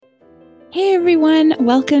Hey everyone,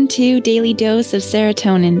 welcome to Daily Dose of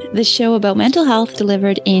Serotonin, the show about mental health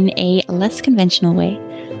delivered in a less conventional way.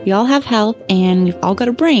 We all have health and we've all got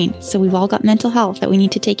a brain, so we've all got mental health that we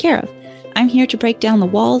need to take care of. I'm here to break down the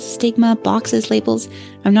walls, stigma, boxes, labels.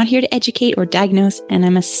 I'm not here to educate or diagnose, and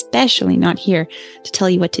I'm especially not here to tell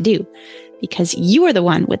you what to do, because you are the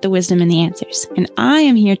one with the wisdom and the answers. And I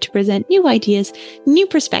am here to present new ideas, new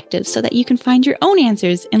perspectives, so that you can find your own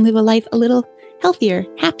answers and live a life a little healthier,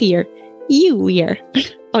 happier, you-ier.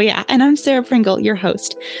 Oh yeah, and I'm Sarah Pringle, your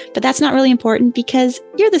host. But that's not really important because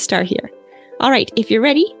you're the star here. All right, if you're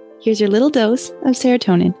ready, here's your little dose of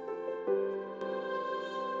serotonin.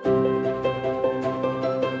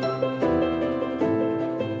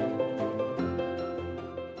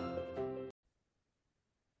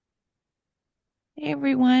 Hey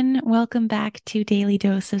everyone, welcome back to Daily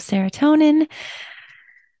Dose of Serotonin.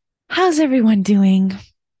 How's everyone doing?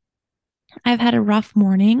 I've had a rough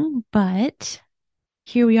morning, but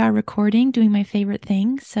here we are recording, doing my favorite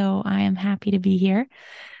thing, so I am happy to be here.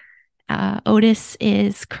 Otis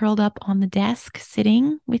is curled up on the desk,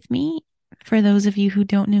 sitting with me. For those of you who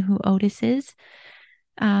don't know who Otis is,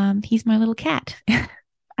 he's my little cat.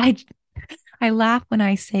 I I laugh when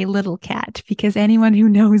I say little cat because anyone who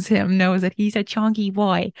knows him knows that he's a chunky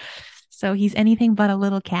boy. So he's anything but a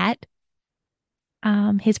little cat.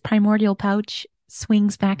 His primordial pouch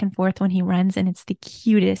swings back and forth when he runs, and it's the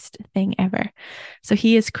cutest thing ever. So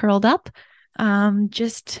he is curled up,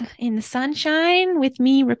 just in the sunshine with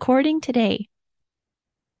me recording today.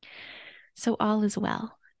 So all is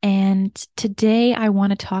well. And today I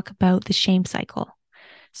want to talk about the shame cycle.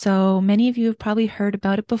 So many of you have probably heard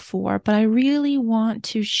about it before, but I really want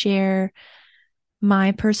to share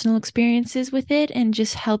my personal experiences with it and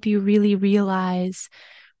just help you really realize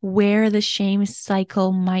where the shame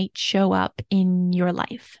cycle might show up in your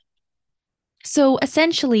life. So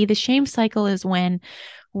essentially, the shame cycle is when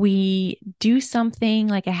we do something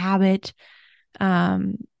like a habit,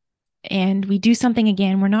 and we do something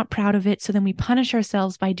again, we're not proud of it. So then we punish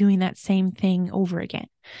ourselves by doing that same thing over again.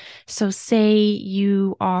 So say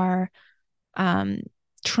you are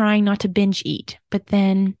trying not to binge eat, but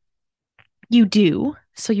then you do.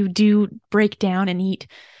 So you do break down and eat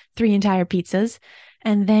 3 entire pizzas,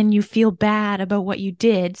 and then you feel bad about what you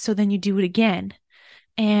did. So then you do it again.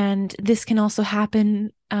 And this can also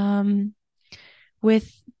happen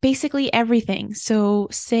with basically everything. So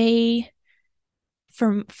say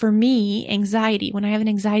for me, anxiety, when I have an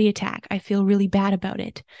anxiety attack, I feel really bad about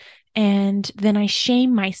it. And then I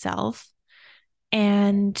shame myself,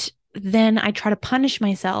 and then I try to punish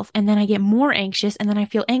myself, and then I get more anxious, and then I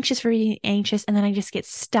feel anxious for being anxious, and then I just get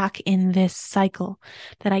stuck in this cycle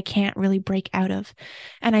that I can't really break out of.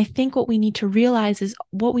 And I think what we need to realize is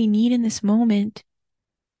what we need in this moment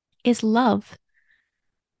is love.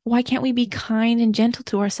 Why can't we be kind and gentle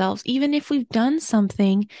to ourselves, even if we've done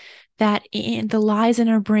something that the lies in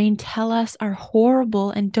our brain tell us are horrible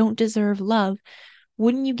and don't deserve love?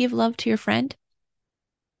 Wouldn't you give love to your friend?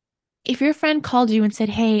 If your friend called you and said,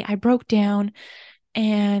 "Hey, I broke down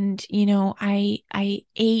and, I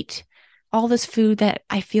ate all this food that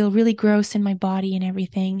I feel really gross in my body and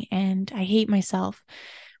everything, and I hate myself,"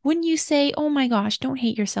 wouldn't you say, "Oh my gosh, don't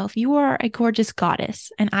hate yourself. You are a gorgeous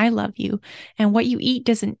goddess and I love you. And what you eat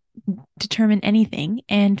doesn't determine anything.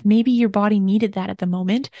 And maybe your body needed that at the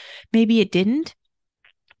moment. Maybe it didn't.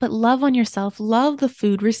 But love on yourself, love the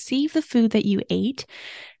food, receive the food that you ate,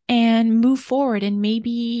 and move forward and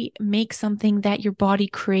maybe make something that your body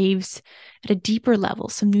craves at a deeper level,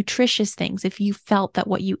 some nutritious things. If you felt that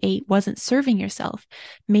what you ate wasn't serving yourself,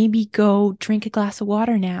 maybe go drink a glass of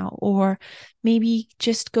water now, or maybe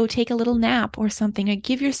just go take a little nap or something, and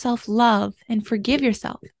give yourself love and forgive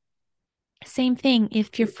yourself. Same thing.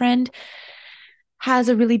 If your friend has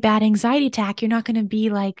a really bad anxiety attack, you're not going to be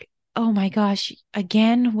like, "Oh my gosh,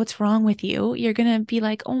 again, what's wrong with you?" You're going to be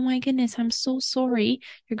like, "Oh my goodness, I'm so sorry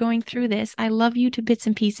you're going through this. I love you to bits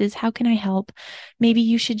and pieces. How can I help? Maybe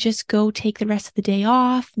you should just go take the rest of the day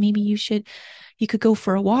off. Maybe you could go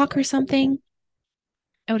for a walk or something."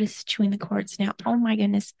 Otis is chewing the cords now. Oh my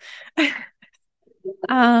goodness.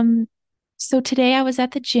 Um, so today I was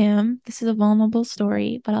at the gym. This is a vulnerable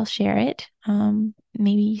story, but I'll share it.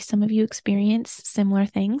 Maybe some of you experience similar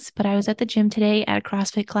things, but I was at the gym today at a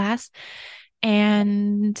CrossFit class,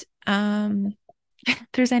 and if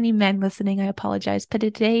there's any men listening, I apologize, but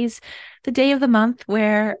today's the day of the month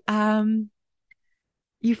where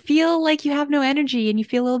you feel like you have no energy and you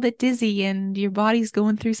feel a little bit dizzy and your body's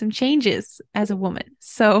going through some changes as a woman.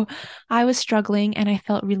 So I was struggling and I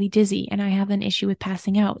felt really dizzy and I have an issue with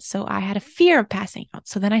passing out. So I had a fear of passing out.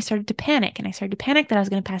 So then I started to panic and I started to panic that I was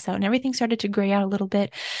going to pass out and everything started to gray out a little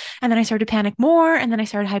bit. And then I started to panic more and then I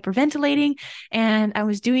started hyperventilating and I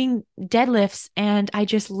was doing deadlifts and I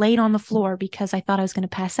just laid on the floor because I thought I was going to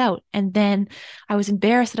pass out. And then I was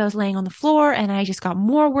embarrassed that I was laying on the floor and I just got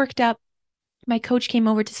more worked up. My coach came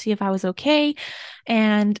over to see if I was okay.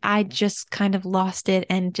 And I just kind of lost it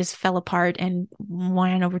and just fell apart and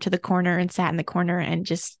ran over to the corner and sat in the corner and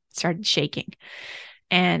just started shaking.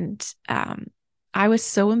 And I was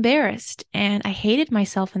so embarrassed and I hated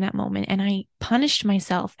myself in that moment and I punished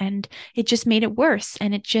myself and it just made it worse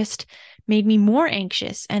and it just made me more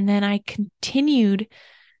anxious. And then I continued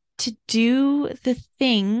to do the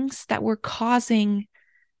things that were causing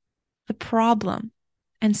the problem.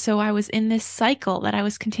 And so I was in this cycle that I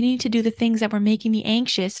was continuing to do the things that were making me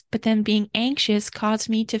anxious, but then being anxious caused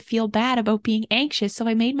me to feel bad about being anxious. So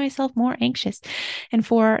I made myself more anxious. And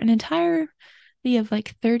for an entirely of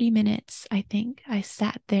like 30 minutes, I think I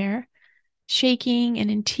sat there shaking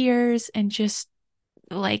and in tears and just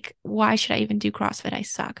like, why should I even do CrossFit? I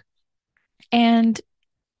suck. And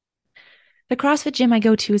the CrossFit gym I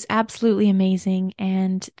go to is absolutely amazing,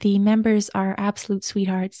 and the members are absolute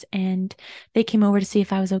sweethearts. And they came over to see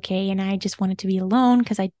if I was okay, and I just wanted to be alone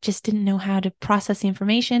because I just didn't know how to process the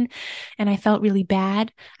information, and I felt really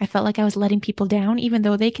bad. I felt like I was letting people down, even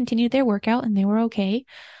though they continued their workout and they were okay.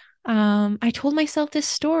 I told myself this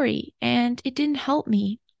story, and it didn't help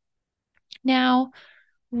me. Now,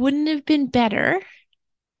 wouldn't it have been better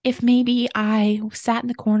if maybe I sat in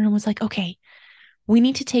the corner and was like, okay, we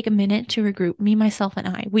need to take a minute to regroup, me, myself, and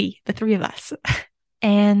I, we, the three of us,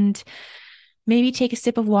 and maybe take a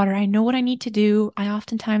sip of water. I know what I need to do. I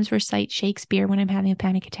oftentimes recite Shakespeare when I'm having a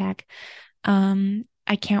panic attack.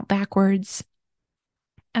 I count backwards.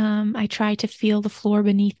 I try to feel the floor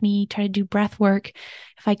beneath me, try to do breath work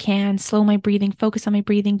if I can, slow my breathing, focus on my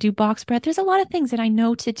breathing, do box breath. There's a lot of things that I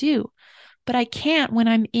know to do, but I can't when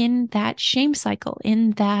I'm in that shame cycle,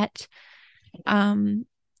 um,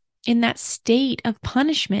 in that state of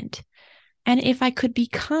punishment. And if I could be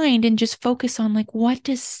kind and just focus on like, what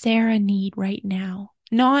does Sarah need right now?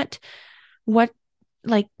 Not what,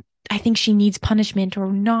 like, I think she needs punishment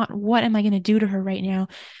or not, what am I going to do to her right now?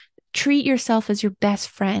 Treat yourself as your best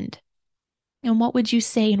friend. And what would you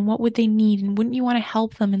say? And what would they need? And wouldn't you want to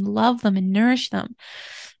help them and love them and nourish them?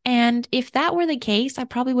 And if that were the case, I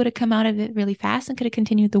probably would have come out of it really fast and could have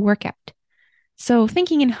continued the workout. So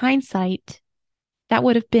thinking in hindsight, that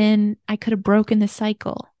would have been, I could have broken the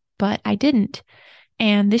cycle, but I didn't.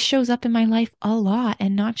 And this shows up in my life a lot,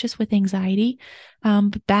 and not just with anxiety,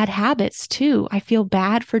 but bad habits too. I feel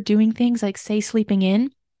bad for doing things like, say, sleeping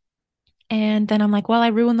in. And then I'm like, well, I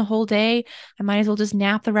ruined the whole day. I might as well just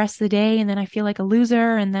nap the rest of the day. And then I feel like a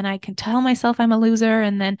loser. And then I can tell myself I'm a loser.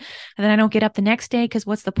 And then I don't get up the next day because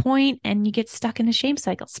what's the point? And you get stuck in the shame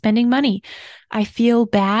cycle. Spending money. I feel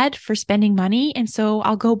bad for spending money. And so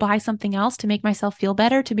I'll go buy something else to make myself feel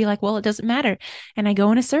better, to be like, well, it doesn't matter. And I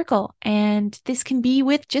go in a circle. And this can be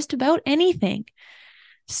with just about anything.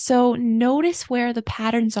 So notice where the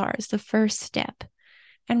patterns are is the first step.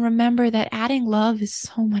 And remember that adding love is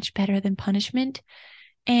so much better than punishment.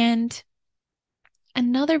 And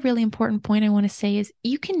another really important point I want to say is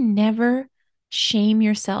you can never shame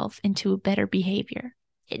yourself into a better behavior.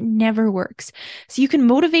 It never works. So you can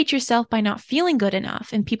motivate yourself by not feeling good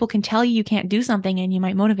enough, and people can tell you you can't do something and you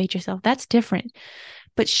might motivate yourself. That's different.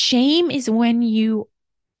 But shame is when you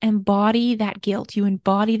embody that guilt, you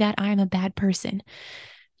embody that I am a bad person.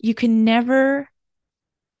 You can never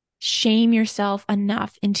shame yourself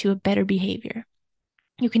enough into a better behavior.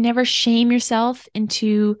 You can never shame yourself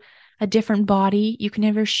into a different body. You can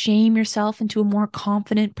never shame yourself into a more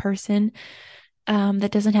confident person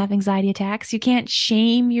that doesn't have anxiety attacks. You can't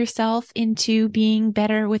shame yourself into being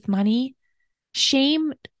better with money.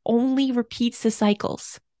 Shame only repeats the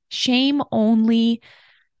cycles. Shame only,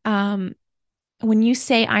 when you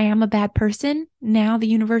say, I am a bad person, now the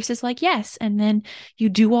universe is like, yes. And then you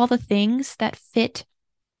do all the things that fit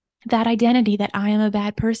that identity that I am a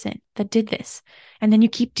bad person that did this. And then you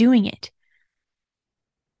keep doing it.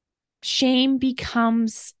 Shame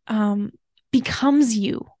becomes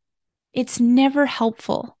you. It's never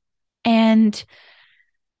helpful. And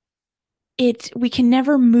we can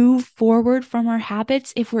never move forward from our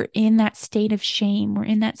habits if we're in that state of shame. We're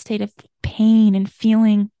in that state of pain and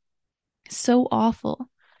feeling so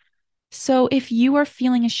awful. So if you are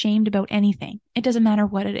feeling ashamed about anything, it doesn't matter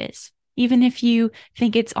what it is. Even if you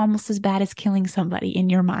think it's almost as bad as killing somebody in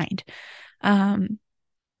your mind,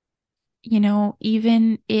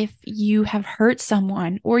 Even if you have hurt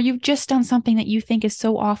someone or you've just done something that you think is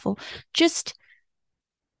so awful, just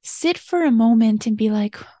sit for a moment and be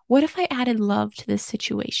like, what if I added love to this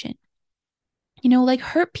situation? Like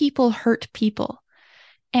hurt people.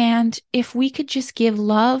 And if we could just give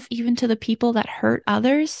love even to the people that hurt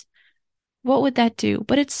others, what would that do?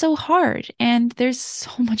 But it's so hard and there's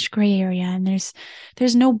so much gray area and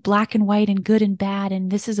there's no black and white and good and bad and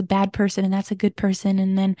this is a bad person and that's a good person.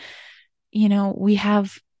 And then, we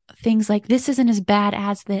have things like this isn't as bad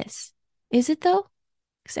as this. Is it though?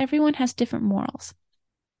 Because everyone has different morals.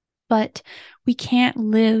 But we can't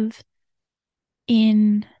live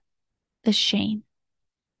in the shame.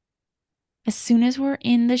 As soon as we're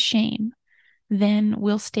in the shame, then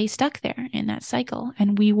we'll stay stuck there in that cycle.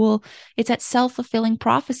 And it's that self-fulfilling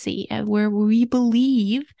prophecy where we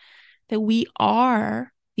believe that we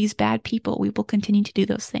are these bad people. We will continue to do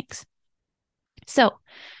those things. So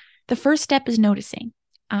the first step is noticing.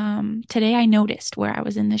 Today I noticed where I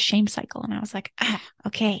was in this shame cycle and I was like,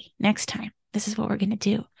 okay, next time, this is what we're going to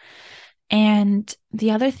do. And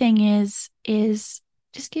the other thing is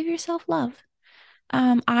just give yourself love.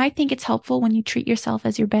 I think it's helpful when you treat yourself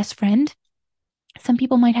as your best friend. Some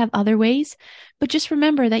people might have other ways, but just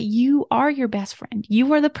remember that you are your best friend.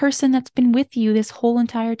 You are the person that's been with you this whole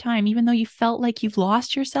entire time. Even though you felt like you've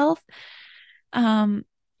lost yourself,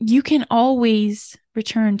 you can always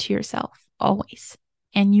return to yourself, always.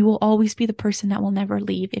 And you will always be the person that will never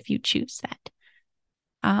leave if you choose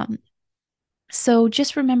that. So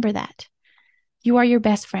just remember that. You are your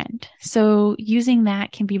best friend. So using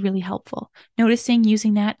that can be really helpful. Noticing,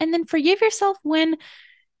 using that, and then forgive yourself when,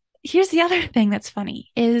 here's the other thing that's funny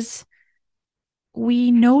is we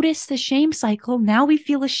notice the shame cycle. Now we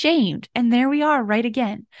feel ashamed and there we are right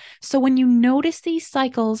again. So when you notice these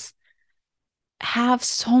cycles, have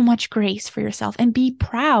so much grace for yourself and be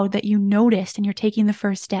proud that you noticed and you're taking the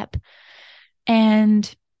first step.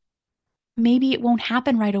 And maybe it won't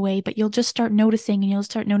happen right away, but you'll just start noticing and you'll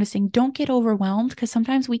start noticing. Don't get overwhelmed because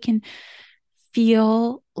sometimes we can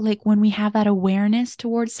feel like when we have that awareness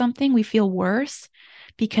towards something, we feel worse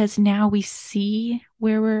because now we see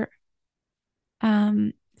where we're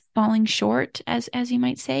falling short, as you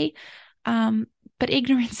might say. But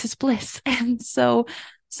ignorance is bliss. And so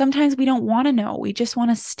sometimes we don't want to know. We just want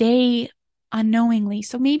to stay unknowingly.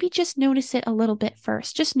 So maybe just notice it a little bit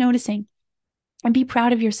first, just noticing and be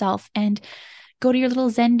proud of yourself and go to your little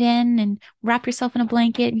Zen den and wrap yourself in a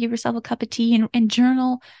blanket and give yourself a cup of tea and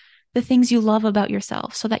journal the things you love about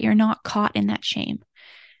yourself so that you're not caught in that shame.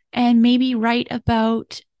 And maybe write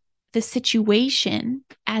about the situation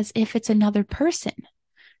as if it's another person.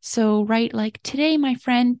 So write like, today my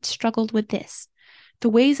friend struggled with this. The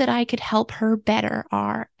ways that I could help her better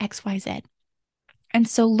are XYZ. And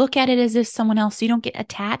so look at it as if someone else, so you don't get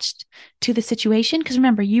attached to the situation. Because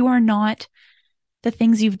remember, you are not the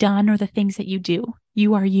things you've done or the things that you do.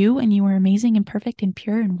 You are you, and you are amazing and perfect and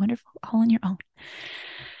pure and wonderful all on your own.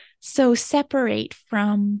 So separate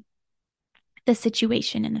from the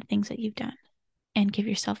situation and the things that you've done and give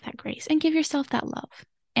yourself that grace and give yourself that love.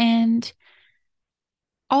 And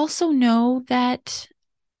also know that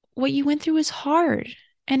what you went through is hard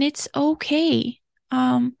and it's okay.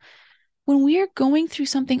 When we are going through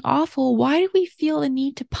something awful, why do we feel a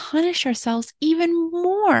need to punish ourselves even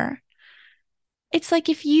more? It's like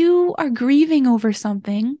if you are grieving over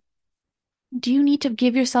something, do you need to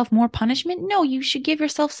give yourself more punishment? No, you should give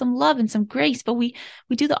yourself some love and some grace, but we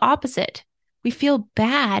do the opposite. We feel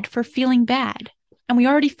bad for feeling bad. And we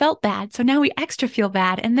already felt bad. So now we extra feel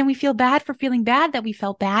bad. And then we feel bad for feeling bad that we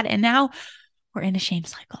felt bad. And now we're in a shame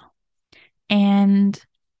cycle. And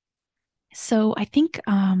so I think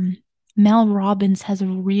Mel Robbins has a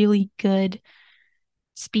really good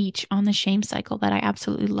speech on the shame cycle that I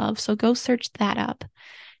absolutely love. So go search that up.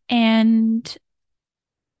 And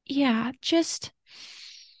yeah, just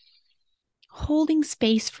holding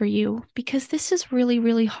space for you because this is really,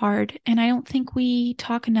 really hard. And I don't think we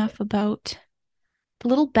talk enough about the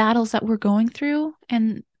little battles that we're going through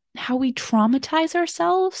and how we traumatize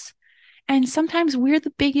ourselves. And sometimes we're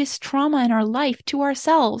the biggest trauma in our life to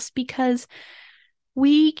ourselves because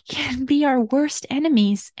we can be our worst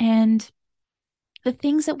enemies. And the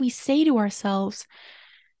things that we say to ourselves,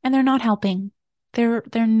 and they're not helping. They're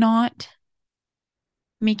not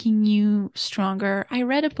making you stronger. I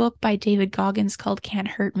read a book by David Goggins called Can't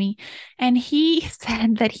Hurt Me, and he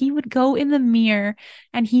said that he would go in the mirror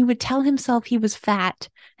and he would tell himself he was fat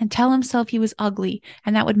and tell himself he was ugly,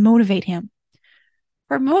 and that would motivate him.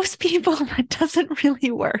 For most people, that doesn't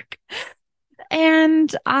really work.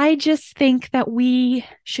 And I just think that we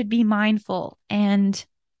should be mindful and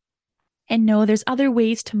and know there's other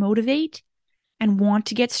ways to motivate and want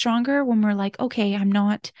to get stronger when we're like, okay, I'm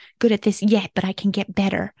not good at this yet, but I can get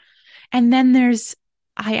better. And then there's,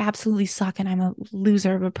 I absolutely suck and I'm a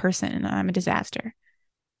loser of a person and I'm a disaster.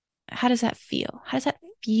 How does that feel? How does that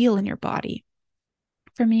feel in your body?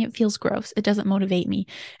 For me, it feels gross. It doesn't motivate me,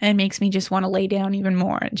 and it makes me just want to lay down even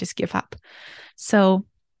more and just give up. So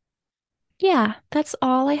yeah, that's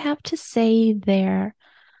all I have to say there.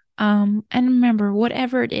 And remember,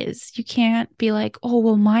 whatever it is, you can't be like, oh,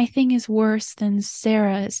 well, my thing is worse than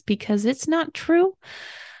Sarah's, because it's not true.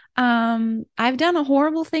 I've done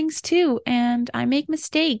horrible things too, and I make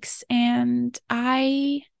mistakes, and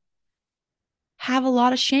I have a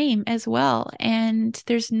lot of shame as well. And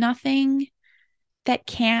there's nothing that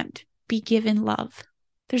can't be given love.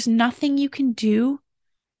 There's nothing you can do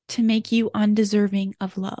to make you undeserving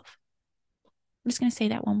of love. I'm just going to say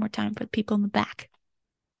that one more time for the people in the back.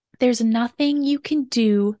 There's nothing you can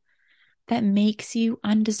do that makes you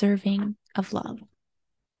undeserving of love.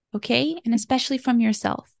 Okay? And especially from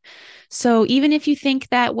yourself. So even if you think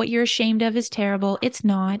that what you're ashamed of is terrible, it's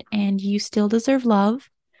not. And you still deserve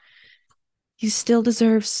love. You still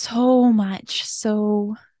deserve so much.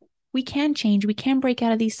 So we can change. We can break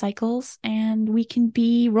out of these cycles, and we can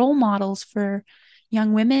be role models for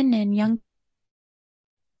young women and young.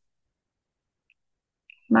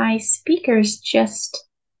 My speakers just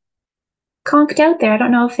conked out there. I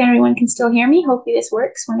don't know if anyone can still hear me. Hopefully this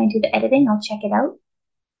works. When I do the editing, I'll check it out.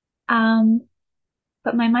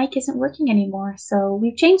 But my mic isn't working anymore, so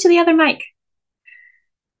we've changed to the other mic.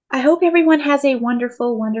 I hope everyone has a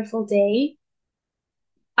wonderful, wonderful day.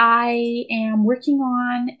 I am working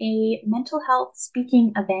on a mental health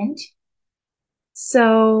speaking event.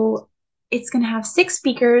 So it's going to have 6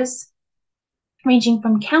 speakers ranging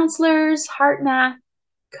from counselors, heart math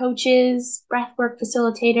coaches, breathwork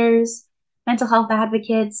facilitators, mental health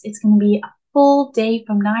advocates. It's going to be a full day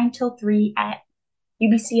from 9 till 3 at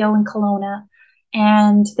UBCO in Kelowna.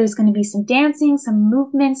 And there's going to be some dancing, some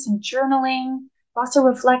movement, some journaling, lots of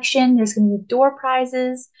reflection. There's going to be door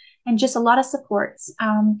prizes and just a lot of supports.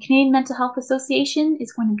 Canadian Mental Health Association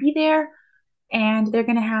is going to be there, and they're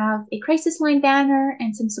going to have a crisis line banner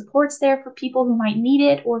and some supports there for people who might need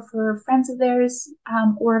it, or for friends of theirs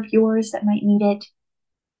or of yours that might need it.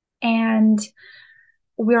 And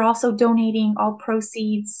we're also donating all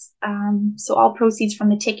proceeds. So all proceeds from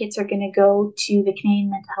the tickets are going to go to the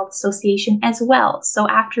Canadian Mental Health Association as well. So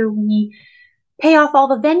after we pay off all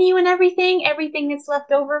the venue and everything that's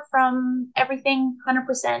left over from everything,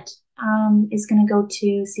 100% is going to go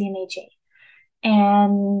to CMHA.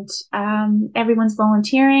 And everyone's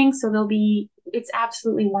volunteering, so it's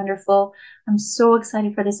absolutely wonderful. I'm so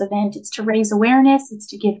excited for this event. It's to raise awareness, it's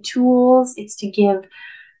to give tools, it's to give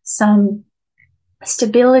some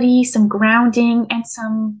stability, some grounding, and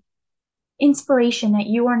some inspiration that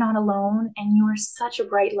you are not alone and you are such a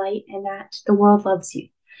bright light and that the world loves you.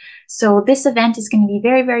 So this event is going to be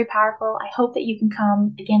very, very powerful. I hope that you can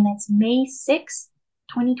come. Again, that's May 6th,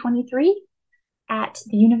 2023 at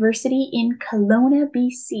the university in Kelowna,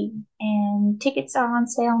 BC. And tickets are on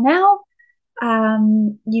sale now.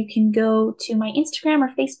 You can go to my Instagram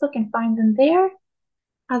or Facebook and find them there.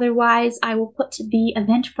 Otherwise, I will put the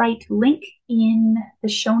Eventbrite link in the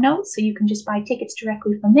show notes, so you can just buy tickets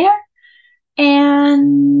directly from there.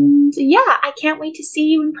 And yeah, I can't wait to see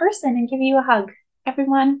you in person and give you a hug.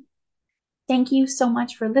 Everyone, thank you so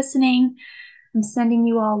much for listening. I'm sending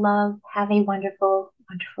you all love. Have a wonderful,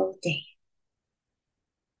 wonderful day.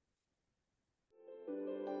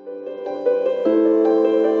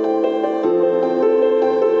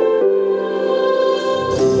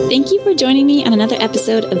 Thank you for joining me on another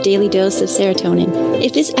episode of Daily Dose of Serotonin.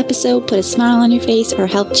 If this episode put a smile on your face or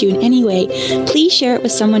helped you in any way, please share it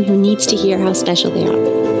with someone who needs to hear how special they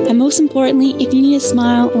are. And most importantly, if you need a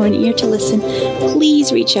smile or an ear to listen,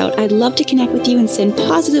 please reach out. I'd love to connect with you and send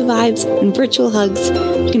positive vibes and virtual hugs.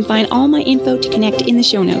 You can find all my info to connect in the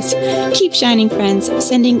show notes. Keep shining, friends.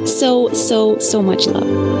 Sending so much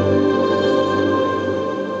love.